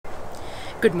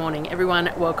Good morning everyone,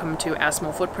 welcome to our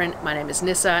small footprint. My name is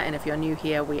Nyssa, and if you're new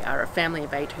here, we are a family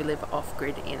of 8 who live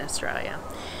off-grid in Australia.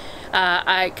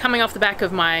 Coming off the back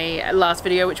of my last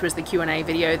video, which was the Q&A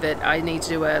video that I need to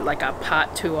do a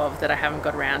part 2 of that I haven't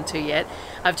got around to yet.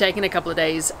 I've taken a couple of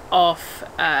days off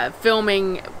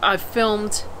filming. I've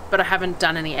filmed, but I haven't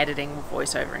done any editing or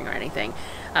voiceovering or anything.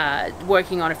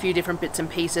 Working on a few different bits and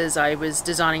pieces. I was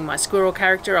designing my squirrel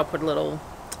character. I'll put a little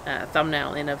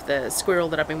thumbnail in of the squirrel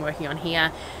that I've been working on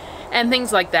here, and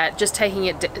things like that. Just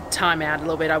taking time out a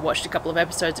little bit. I watched a couple of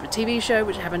episodes of a TV show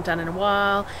which I haven't done in a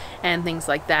while, and things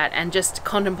like that, and just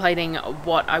contemplating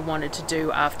what I wanted to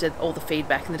do after all the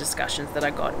feedback and the discussions that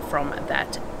I got from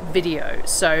that video.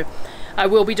 So I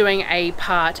will be doing a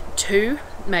part 2.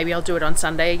 Maybe I'll do it on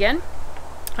Sunday again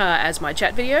as my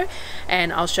chat video,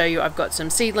 and I'll show you I've got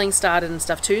some seedlings started and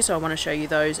stuff too, so I want to show you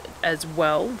those as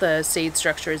well. The seed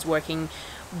structure is working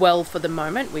well for the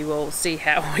moment. We will see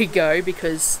how we go,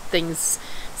 because things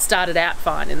started out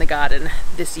fine in the garden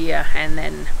this year and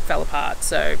then fell apart,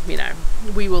 so you know,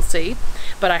 we will see.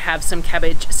 But I have some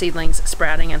cabbage seedlings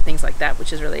sprouting and things like that,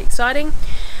 which is really exciting.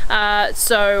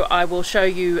 So I will show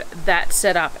you that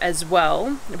setup as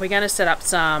well. We're going to set up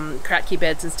some kratky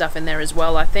beds and stuff in there as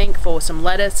well, I think, for some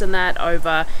lettuce and that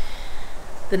over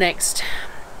the next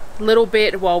little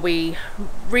bit, while we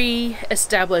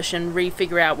re-establish and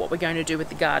re-figure out what we're going to do with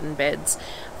the garden beds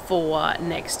for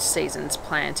next season's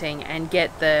planting, and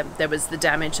get there was the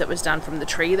damage that was done from the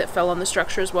tree that fell on the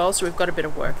structure as well, so we've got a bit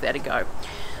of work there to go.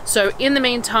 So in the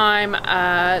meantime,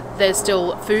 there's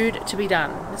still food to be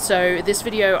done. So this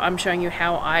video I'm showing you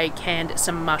how I canned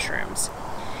some mushrooms.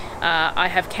 I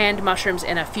have canned mushrooms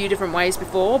in a few different ways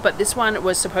before, but this one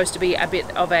was supposed to be a bit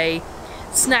of a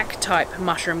snack type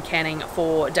mushroom canning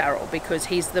for Darryl, because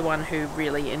he's the one who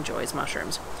really enjoys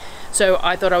mushrooms. So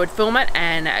I thought I would film it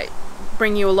and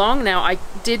bring you along. Now, I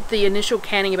did the initial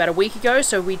canning about a week ago,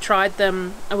 so we tried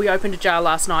them, we opened a jar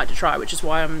last night to try, which is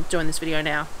why I'm doing this video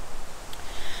now.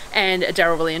 And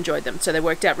Darryl really enjoyed them, so they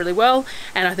worked out really well,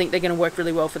 and I think they're going to work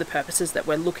really well for the purposes that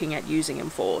we're looking at using them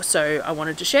for. So I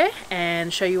wanted to share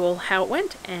and show you all how it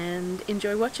went, and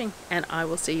enjoy watching, and I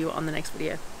will see you on the next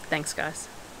video. Thanks guys.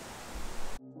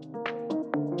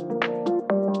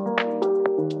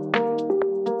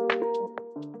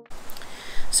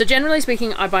 So generally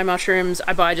speaking, I buy mushrooms.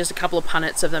 I buy just a couple of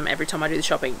punnets of them every time I do the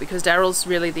shopping, because Darryl's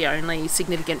really the only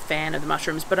significant fan of the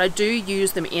mushrooms, but I do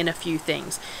use them in a few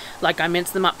things. Like I mince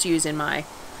them up to use in my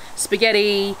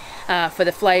spaghetti for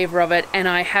the flavour of it, and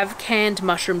I have canned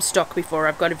mushroom stock before.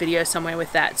 I've got a video somewhere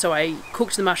with that. So I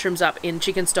cooked the mushrooms up in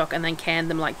chicken stock and then canned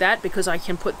them like that, because I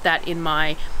can put that in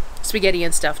my spaghetti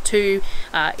and stuff too.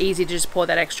 Easy to just pour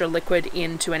that extra liquid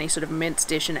into any sort of mince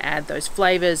dish and add those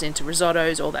flavors into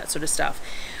risottos, all that sort of stuff.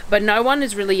 But no one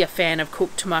is really a fan of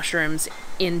cooked mushrooms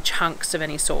in chunks of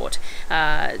any sort,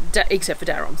 except for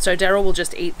Darryl. So Darryl will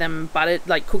just eat them buttered,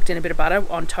 like cooked in a bit of butter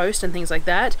on toast and things like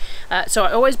that. So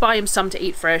I always buy him some to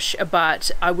eat fresh,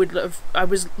 but I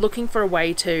was looking for a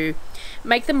way to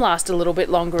make them last a little bit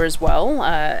longer as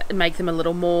well, make them a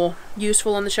little more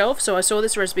useful on the shelf. So I saw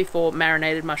this recipe for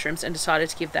marinated mushrooms and decided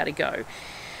to give that a go.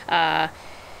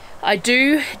 I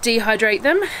do dehydrate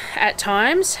them at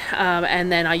times,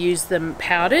 and then I use them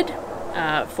powdered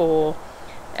for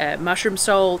mushroom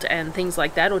salt and things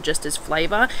like that, or just as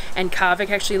flavour. And Kavik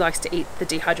actually likes to eat the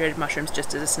dehydrated mushrooms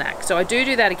just as a snack, so I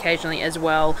do that occasionally as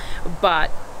well.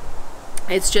 But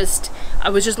it's just,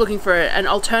 I was just looking for an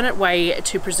alternate way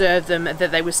to preserve them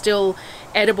that they were still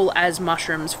edible as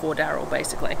mushrooms for Darryl,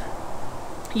 basically.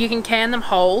 You can can them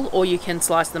whole, or you can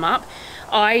slice them up.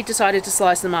 I decided to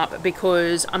slice them up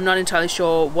because I'm not entirely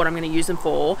sure what I'm going to use them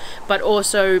for, but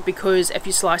also because if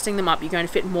you're slicing them up, you're going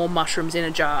to fit more mushrooms in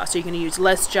a jar, so you're going to use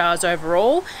less jars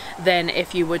overall than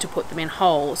if you were to put them in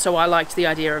whole. So I liked the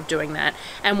idea of doing that,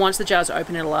 and once the jars are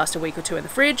open, it'll last a week or two in the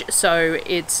fridge, so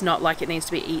it's not like it needs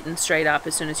to be eaten straight up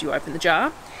as soon as you open the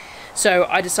jar. So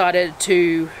I decided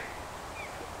to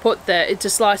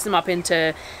slice them up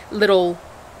into little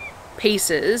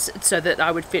pieces so that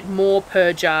I would fit more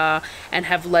per jar and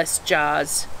have less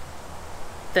jars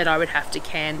that I would have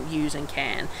to use and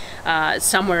can.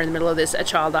 Somewhere in the middle of this, a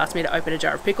child asked me to open a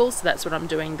jar of pickles, so that's what I'm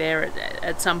doing there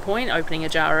at some point, opening a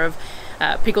jar of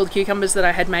pickled cucumbers that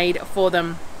I had made for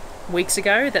them weeks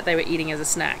ago that they were eating as a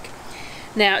snack.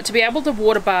 Now, to be able to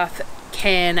water bath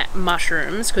can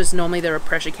mushrooms, because normally they're a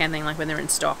pressure can thing, like when they're in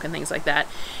stock and things like that,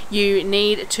 you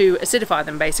need to acidify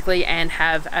them basically and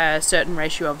have a certain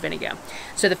ratio of vinegar.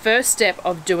 So the first step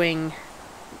of doing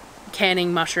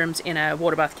canning mushrooms in a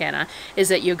water bath canner is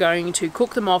that you're going to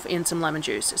cook them off in some lemon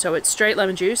juice. So it's straight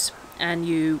lemon juice, and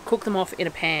you cook them off in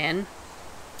a pan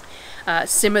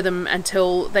simmer them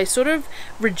until they sort of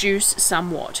reduce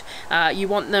somewhat. You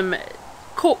want them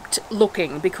cooked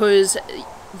looking, because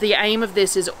the aim of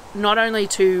this is not only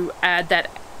to add that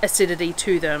acidity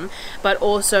to them, but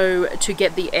also to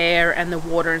get the air and the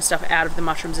water and stuff out of the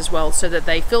mushrooms as well, so that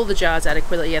they fill the jars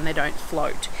adequately and they don't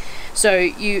float.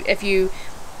 So if you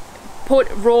put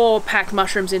raw packed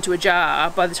mushrooms into a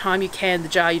jar, by the time you can the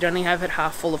jar, you'd only have it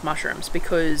half full of mushrooms,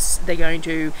 because they're going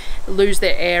to lose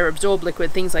their air, absorb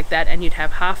liquid, things like that, and you'd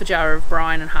have half a jar of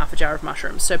brine and half a jar of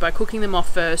mushrooms. So by cooking them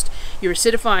off first, you're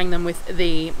acidifying them with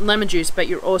the lemon juice, but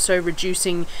you're also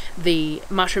reducing the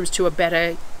mushrooms to a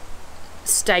better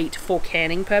state for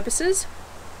canning purposes.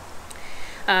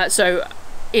 So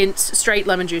it's straight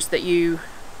lemon juice that you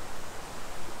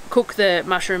cook the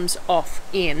mushrooms off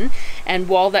in, and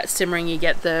while that's simmering you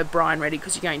get the brine ready,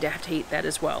 because you're going to have to heat that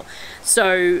as well.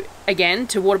 So again,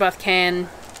 to water bath can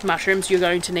mushrooms, you're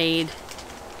going to need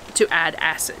to add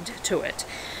acid to it.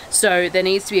 So there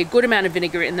needs to be a good amount of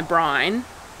vinegar in the brine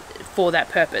for that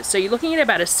purpose. So you're looking at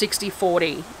about a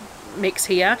 60-40 mix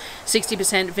here,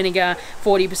 60% vinegar,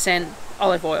 40%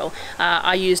 olive oil.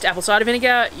 I used apple cider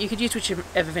vinegar. You could use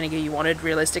whichever vinegar you wanted,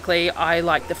 realistically. I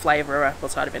like the flavour of apple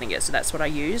cider vinegar, so that's what I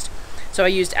used. So I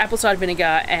used apple cider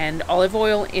vinegar and olive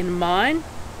oil in mine.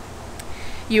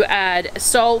 You add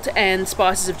salt and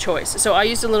spices of choice. So I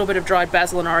used a little bit of dried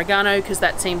basil and oregano, because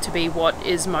that seemed to be what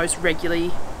is most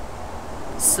regularly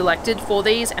selected for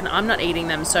these, and I'm not eating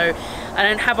them, so I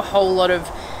don't have a whole lot of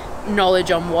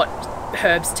knowledge on what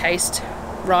herbs taste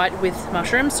right with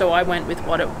mushrooms, so I went with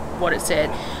what it said.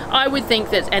 I would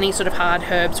think that any sort of hard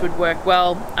herbs would work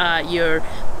well, your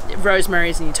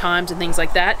rosemaries and your thymes and things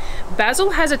like that.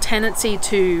 Basil has a tendency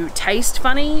to taste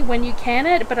funny when you can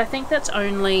it, but I think that's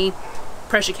only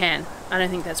pressure can. I don't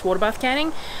think that's water bath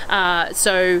canning.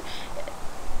 So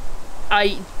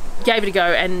I gave it a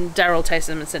go, and Darryl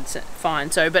tasted them and said fine.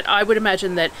 So, but I would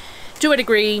imagine that to a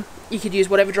degree you could use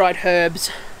whatever dried herbs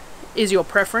is your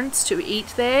preference to eat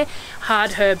there.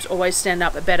 Hard herbs always stand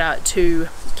up better to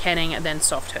canning than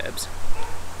soft herbs.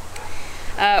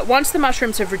 Once the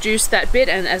mushrooms have reduced that bit,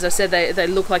 and as I said, they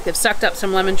look like they've sucked up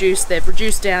some lemon juice, they've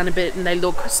reduced down a bit and they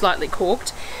look slightly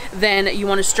cooked, then you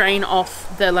want to strain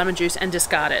off the lemon juice and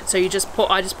discard it. So you just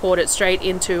I just poured it straight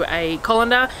into a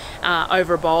colander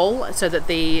over a bowl, so that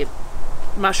the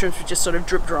mushrooms would just sort of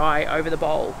drip dry over the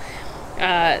bowl.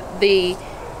 You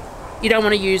don't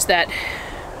want to use that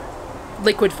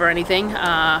liquid for anything.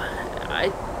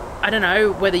 I don't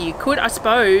know whether you could. I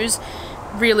suppose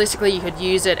realistically you could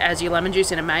use it as your lemon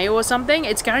juice in a mayo or something.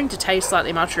 It's going to taste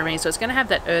slightly mushroomy, so it's going to have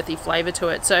that earthy flavour to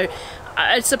it. So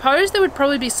I suppose there would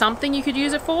probably be something you could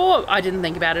use it for. I didn't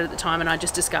think about it at the time, and I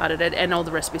just discarded it, and all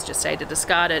the recipes just say to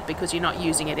discard it because you're not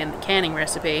using it in the canning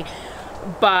recipe.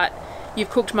 But you've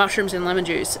cooked mushrooms in lemon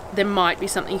juice, there might be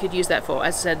something you could use that for.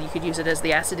 As I said, you could use it as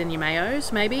the acid in your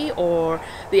mayos maybe, or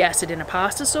the acid in a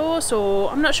pasta sauce, or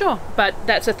I'm not sure, but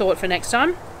that's a thought for next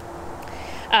time.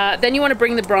 Then you want to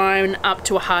bring the brine up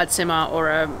to a hard simmer, or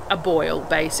a boil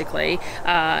basically.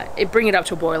 Bring it up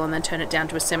to a boil and then turn it down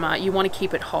to a simmer. You want to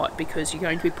keep it hot because you're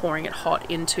going to be pouring it hot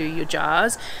into your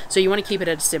jars, so you want to keep it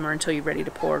at a simmer until you're ready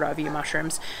to pour it over your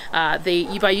mushrooms.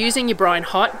 By using your brine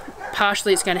hot,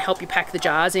 partially it's going to help you pack the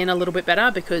jars in a little bit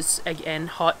better, because again,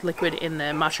 hot liquid in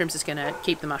the mushrooms is going to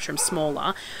keep the mushrooms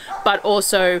smaller, but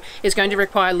also it's going to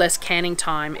require less canning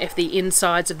time if the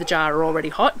insides of the jar are already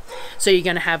hot, so you're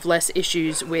going to have less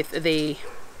issues with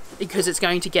because it's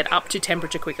going to get up to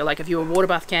temperature quicker. Like if you were water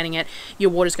bath canning it, your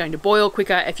water's going to boil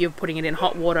quicker. If you're putting it in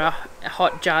hot water,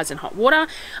 hot jars in hot water,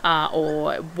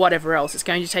 or whatever else, it's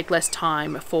going to take less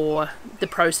time for the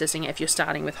processing if you're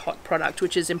starting with hot product,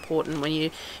 which is important when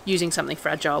you're using something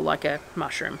fragile like a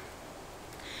mushroom.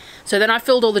 So then I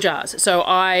filled all the jars. So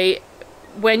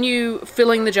when you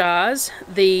filling the jars,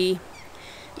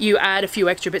 you add a few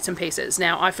extra bits and pieces.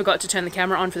 Now, I forgot to turn the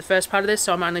camera on for the first part of this,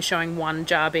 so I'm only showing one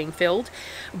jar being filled.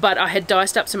 But I had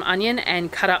diced up some onion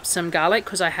and cut up some garlic,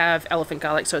 because I have elephant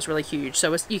garlic, so it's really huge.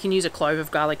 So you can use a clove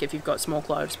of garlic if you've got small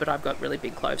cloves, but I've got really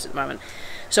big cloves at the moment.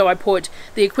 So I put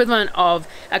the equivalent of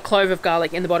a clove of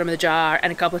garlic in the bottom of the jar,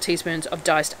 and a couple of teaspoons of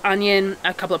diced onion,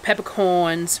 a couple of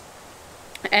peppercorns,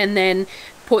 and then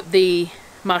put the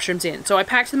mushrooms in. So I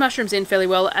packed the mushrooms in fairly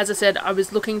well. As I said, I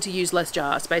was looking to use less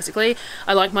jars basically.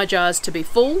 I like my jars to be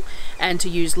full and to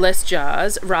use less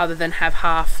jars rather than have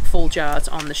half full jars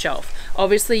on the shelf.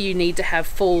 Obviously you need to have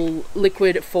full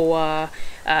liquid for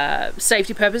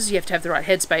safety purposes. You have to have the right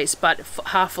headspace, but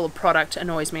half full of product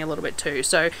annoys me a little bit too.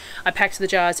 So I packed the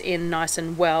jars in nice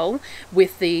and well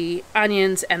with the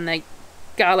onions and the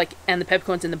garlic and the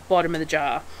peppercorns in the bottom of the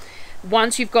jar.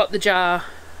 Once you've got the jar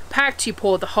packed, you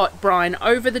pour the hot brine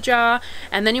over the jar,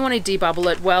 and then you want to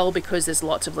debubble it well, because there's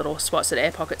lots of little spots that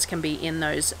air pockets can be in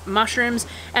those mushrooms,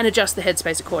 and adjust the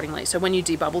headspace accordingly. So when you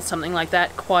debubble something like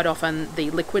that, quite often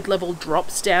the liquid level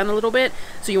drops down a little bit,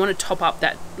 so you want to top up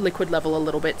that liquid level a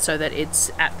little bit so that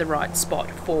it's at the right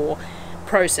spot for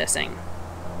processing.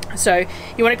 So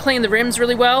you want to clean the rims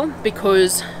really well,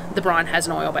 because the brine has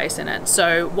an oil base in it.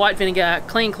 So white vinegar,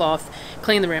 clean cloth,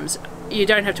 clean the rims. You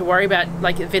don't have to worry about,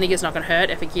 like, vinegar's not going to hurt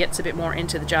if it gets a bit more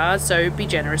into the jars, so be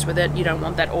generous with it. You don't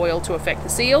want that oil to affect the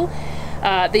seal.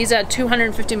 These are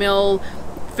 250 ml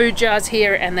food jars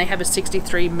here, and they have a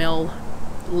 63 ml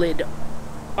lid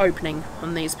opening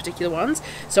on these particular ones.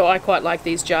 So I quite like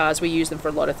these jars. We use them for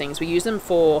a lot of things. We use them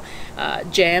for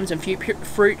jams and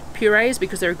fruit purees,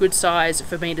 because they're a good size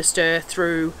for me to stir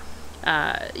through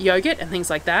yogurt and things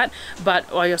like that, but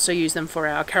I also use them for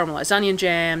our caramelized onion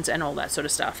jams and all that sort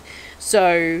of stuff.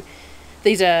 So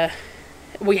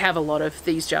we have a lot of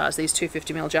these jars, these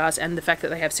 250 ml jars, and the fact that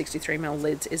they have 63 ml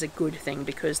lids is a good thing,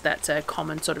 because that's a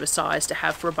common sort of a size to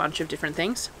have for a bunch of different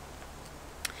things.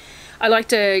 I like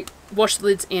to wash the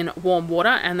lids in warm water,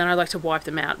 and then I like to wipe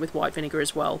them out with white vinegar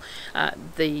as well.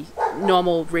 The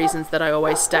normal reasons that I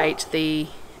always state: the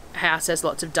house has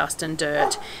lots of dust and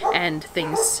dirt, and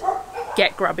things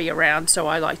get grubby around, so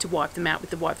I like to wipe them out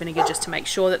with the white vinegar, just to make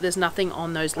sure that there's nothing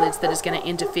on those lids that is going to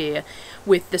interfere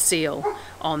with the seal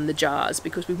on the jars,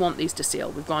 because we want these to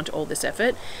seal. We've gone to all this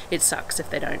effort. It sucks if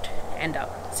they don't end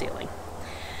up sealing.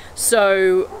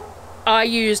 So I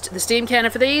used the steam canner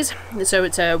for these. So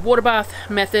it's a water bath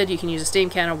method. You can use a steam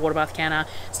canner, water bath canner.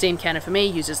 Steam canner for me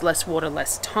uses less water,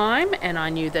 less time, and I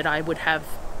knew that I would have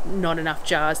not enough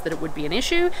jars that it would be an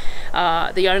issue.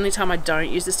 The only time I don't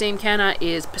use the steam canner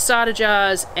is passata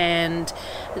jars, and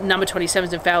number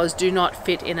 27s and Fowlers do not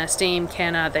fit in a steam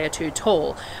canner. They are too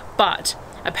tall. But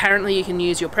apparently you can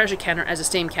use your pressure canner as a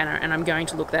steam canner, and I'm going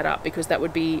to look that up, because that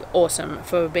would be awesome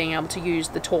for being able to use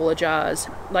the taller jars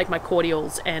like my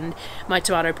cordials and my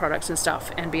tomato products and stuff,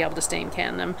 and be able to steam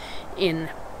can them in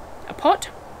a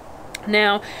pot.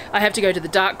 Now I have to go to the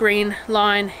dark green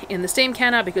line in the steam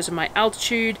canner because of my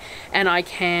altitude, and I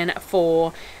can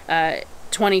for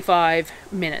 25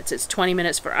 minutes. It's 20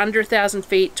 minutes for under 1,000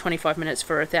 feet, 25 minutes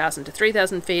for 1,000 to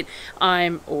 3,000 feet.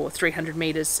 Or 300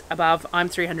 meters above. I'm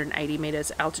 380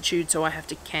 meters altitude, so I have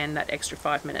to can that extra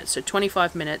 5 minutes. So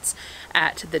 25 minutes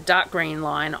at the dark green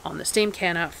line on the steam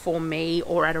canner for me,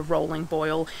 or at a rolling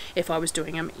boil if I was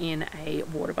doing them in a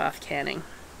water bath canning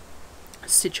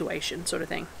situation sort of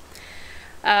thing.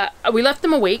 We left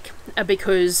them a week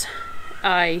because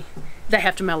they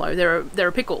have to mellow. They're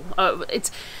a pickle.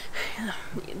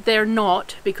 They're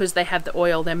not, because they have the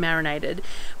oil, they're marinated,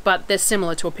 but they're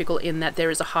similar to a pickle in that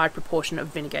there is a high proportion of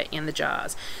vinegar in the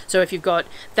jars. So if you've got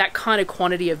that kind of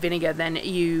quantity of vinegar, then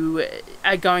you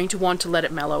are going to want to let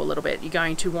it mellow a little bit. You're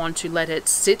going to want to let it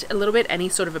sit a little bit. Any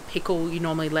sort of a pickle you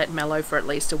normally let mellow for at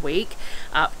least a week,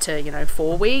 up to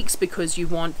 4 weeks, because you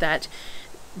want that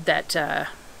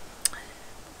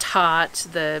tart,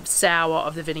 the sour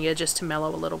of the vinegar just to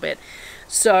mellow a little bit.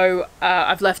 So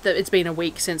I've left it. It's been a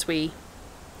week since we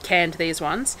canned these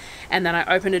ones, and then I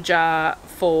opened a jar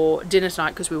for dinner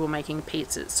tonight because we were making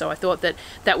pizzas. So I thought that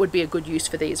that would be a good use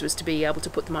for these, was to be able to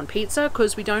put them on pizza,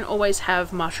 because we don't always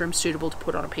have mushrooms suitable to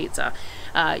put on a pizza.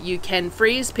 You can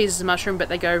freeze pieces of mushroom, but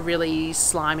they go really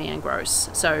slimy and gross,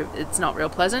 so it's not real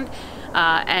pleasant.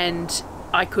 And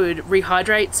I could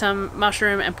rehydrate some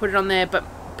mushroom and put it on there, but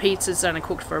pizza's only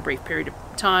cooked for a brief period of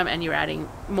time, and you're adding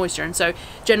moisture, and so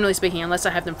generally speaking, unless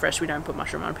I have them fresh, we don't put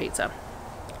mushroom on pizza.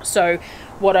 So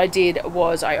what I did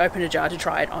was I opened a jar to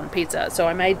try it on pizza. So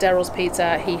I made Darryl's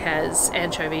pizza. He has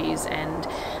anchovies, and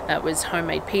it was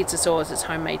homemade pizza sauce, it's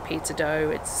homemade pizza dough,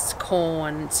 it's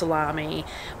corn, salami.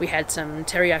 We had some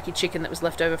teriyaki chicken that was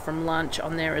left over from lunch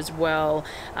on there as well,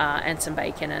 and some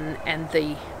bacon and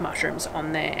the mushrooms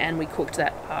on there, and we cooked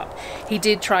that up. He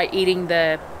did try eating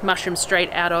the mushrooms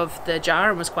straight out of the jar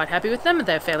and was quite happy with them.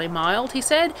 They're fairly mild, he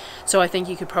said, so I think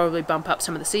you could probably bump up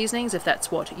some of the seasonings if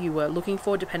that's what you were looking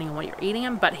for, depending on what you're eating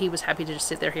them. But he was happy to just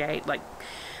sit there. He ate like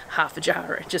half a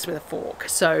jar just with a fork,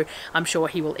 so I'm sure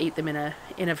he will eat them in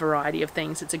a variety of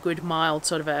things. It's a good mild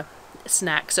sort of a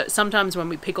snack. So sometimes when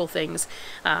we pickle things,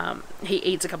 he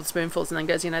eats a couple of spoonfuls and then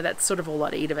goes, that's sort of all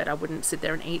I'd eat of it. I wouldn't sit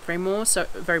there and eat very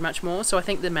much more. So I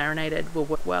think the marinated will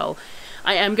work well.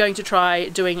 I am going to try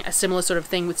doing a similar sort of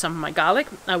thing with some of my garlic.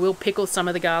 I will pickle some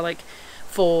of the garlic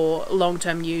for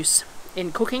long-term use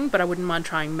in cooking, but I wouldn't mind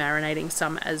trying marinating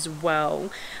some as well.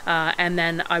 And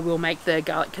then I will make the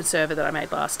garlic conserva that I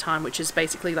made last time, which is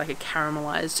basically like a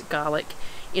caramelized garlic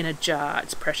in a jar.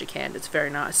 It's pressure canned. It's very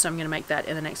nice. So I'm going to make that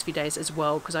in the next few days as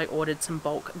well, because I ordered some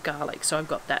bulk garlic, so I've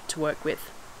got that to work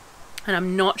with. And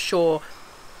I'm not sure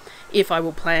if I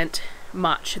will plant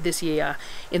much this year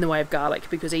in the way of garlic,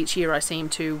 because each year I seem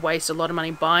to waste a lot of money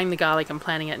buying the garlic and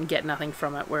planting it and get nothing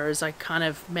from it, whereas I kind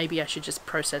of, maybe I should just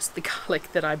process the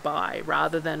garlic that I buy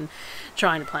rather than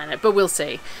trying to plant it, but we'll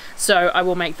see. So I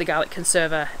will make the garlic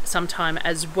conserva sometime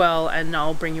as well, and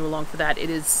I'll bring you along for that. It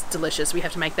is delicious. We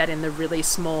have to make that in the really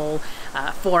small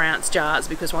 4-ounce jars,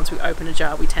 because once we open a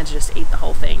jar we tend to just eat the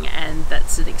whole thing, and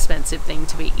that's an expensive thing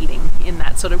to be eating in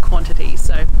that sort of quantity.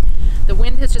 So the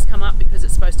wind has just come up because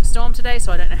it's supposed to storm today,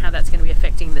 so I don't know how that's going to be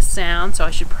affecting the sound, so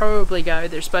I should probably go.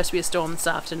 There's supposed to be a storm this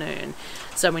afternoon,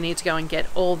 so we need to go and get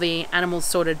all the animals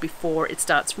sorted before it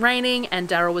starts raining, and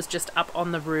Darryl was just up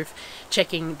on the roof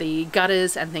checking the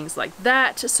gutters and things like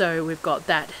that, so we've got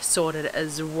that sorted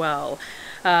as well.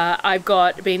 I've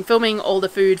been filming all the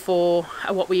food for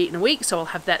what we eat in a week, so I'll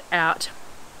have that out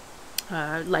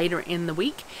later in the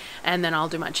week, and then I'll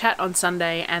do my chat on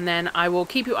Sunday, and then I will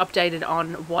keep you updated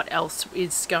on what else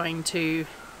is going to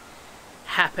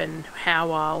happen,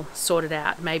 how I'll sort it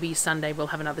out. Maybe Sunday we'll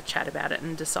have another chat about it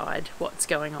and decide what's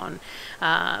going on.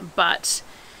 But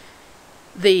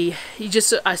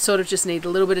I sort of just need a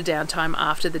little bit of downtime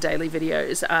after the daily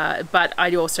videos, but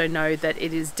I also know that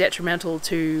it is detrimental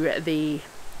to the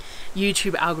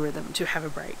YouTube algorithm to have a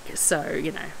break, so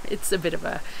you know, it's a bit of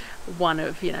a one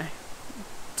of, you know,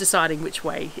 deciding which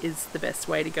way is the best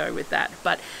way to go with that.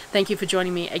 But thank you for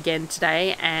joining me again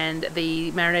today, and the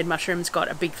marinated mushrooms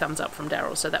got a big thumbs up from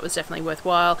Darryl, so that was definitely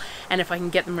worthwhile. And if I can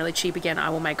get them really cheap again, I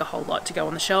will make a whole lot to go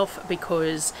on the shelf,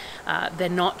 because they're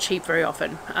not cheap very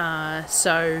often.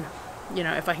 So you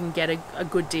know, if I can get a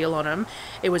good deal on them.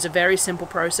 It was a very simple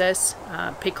process.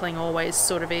 Pickling always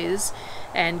sort of is,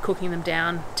 and cooking them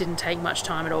down didn't take much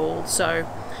time at all. So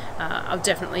I'll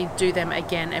definitely do them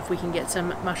again if we can get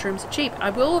some mushrooms cheap.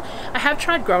 I have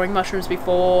tried growing mushrooms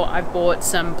before. I've bought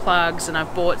some plugs and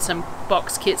I've bought some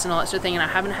box kits and all that sort of thing, and I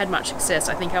haven't had much success.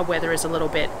 I think our weather is a little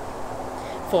bit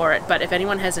for it, but if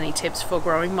anyone has any tips for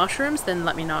growing mushrooms, then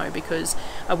let me know, because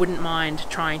I wouldn't mind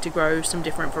trying to grow some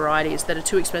different varieties that are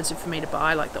too expensive for me to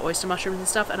buy, like the oyster mushrooms and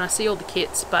stuff. And I see all the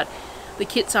kits, but the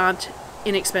kits aren't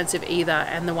inexpensive either,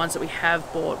 and the ones that we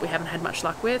have bought we haven't had much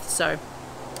luck with. So,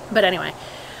 but anyway,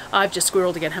 I've just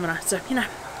squirreled again, haven't I? So, you know,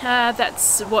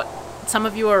 that's what some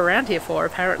of you are around here for,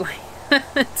 apparently.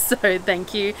 So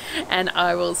thank you, and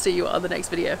I will see you on the next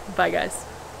video. Bye guys.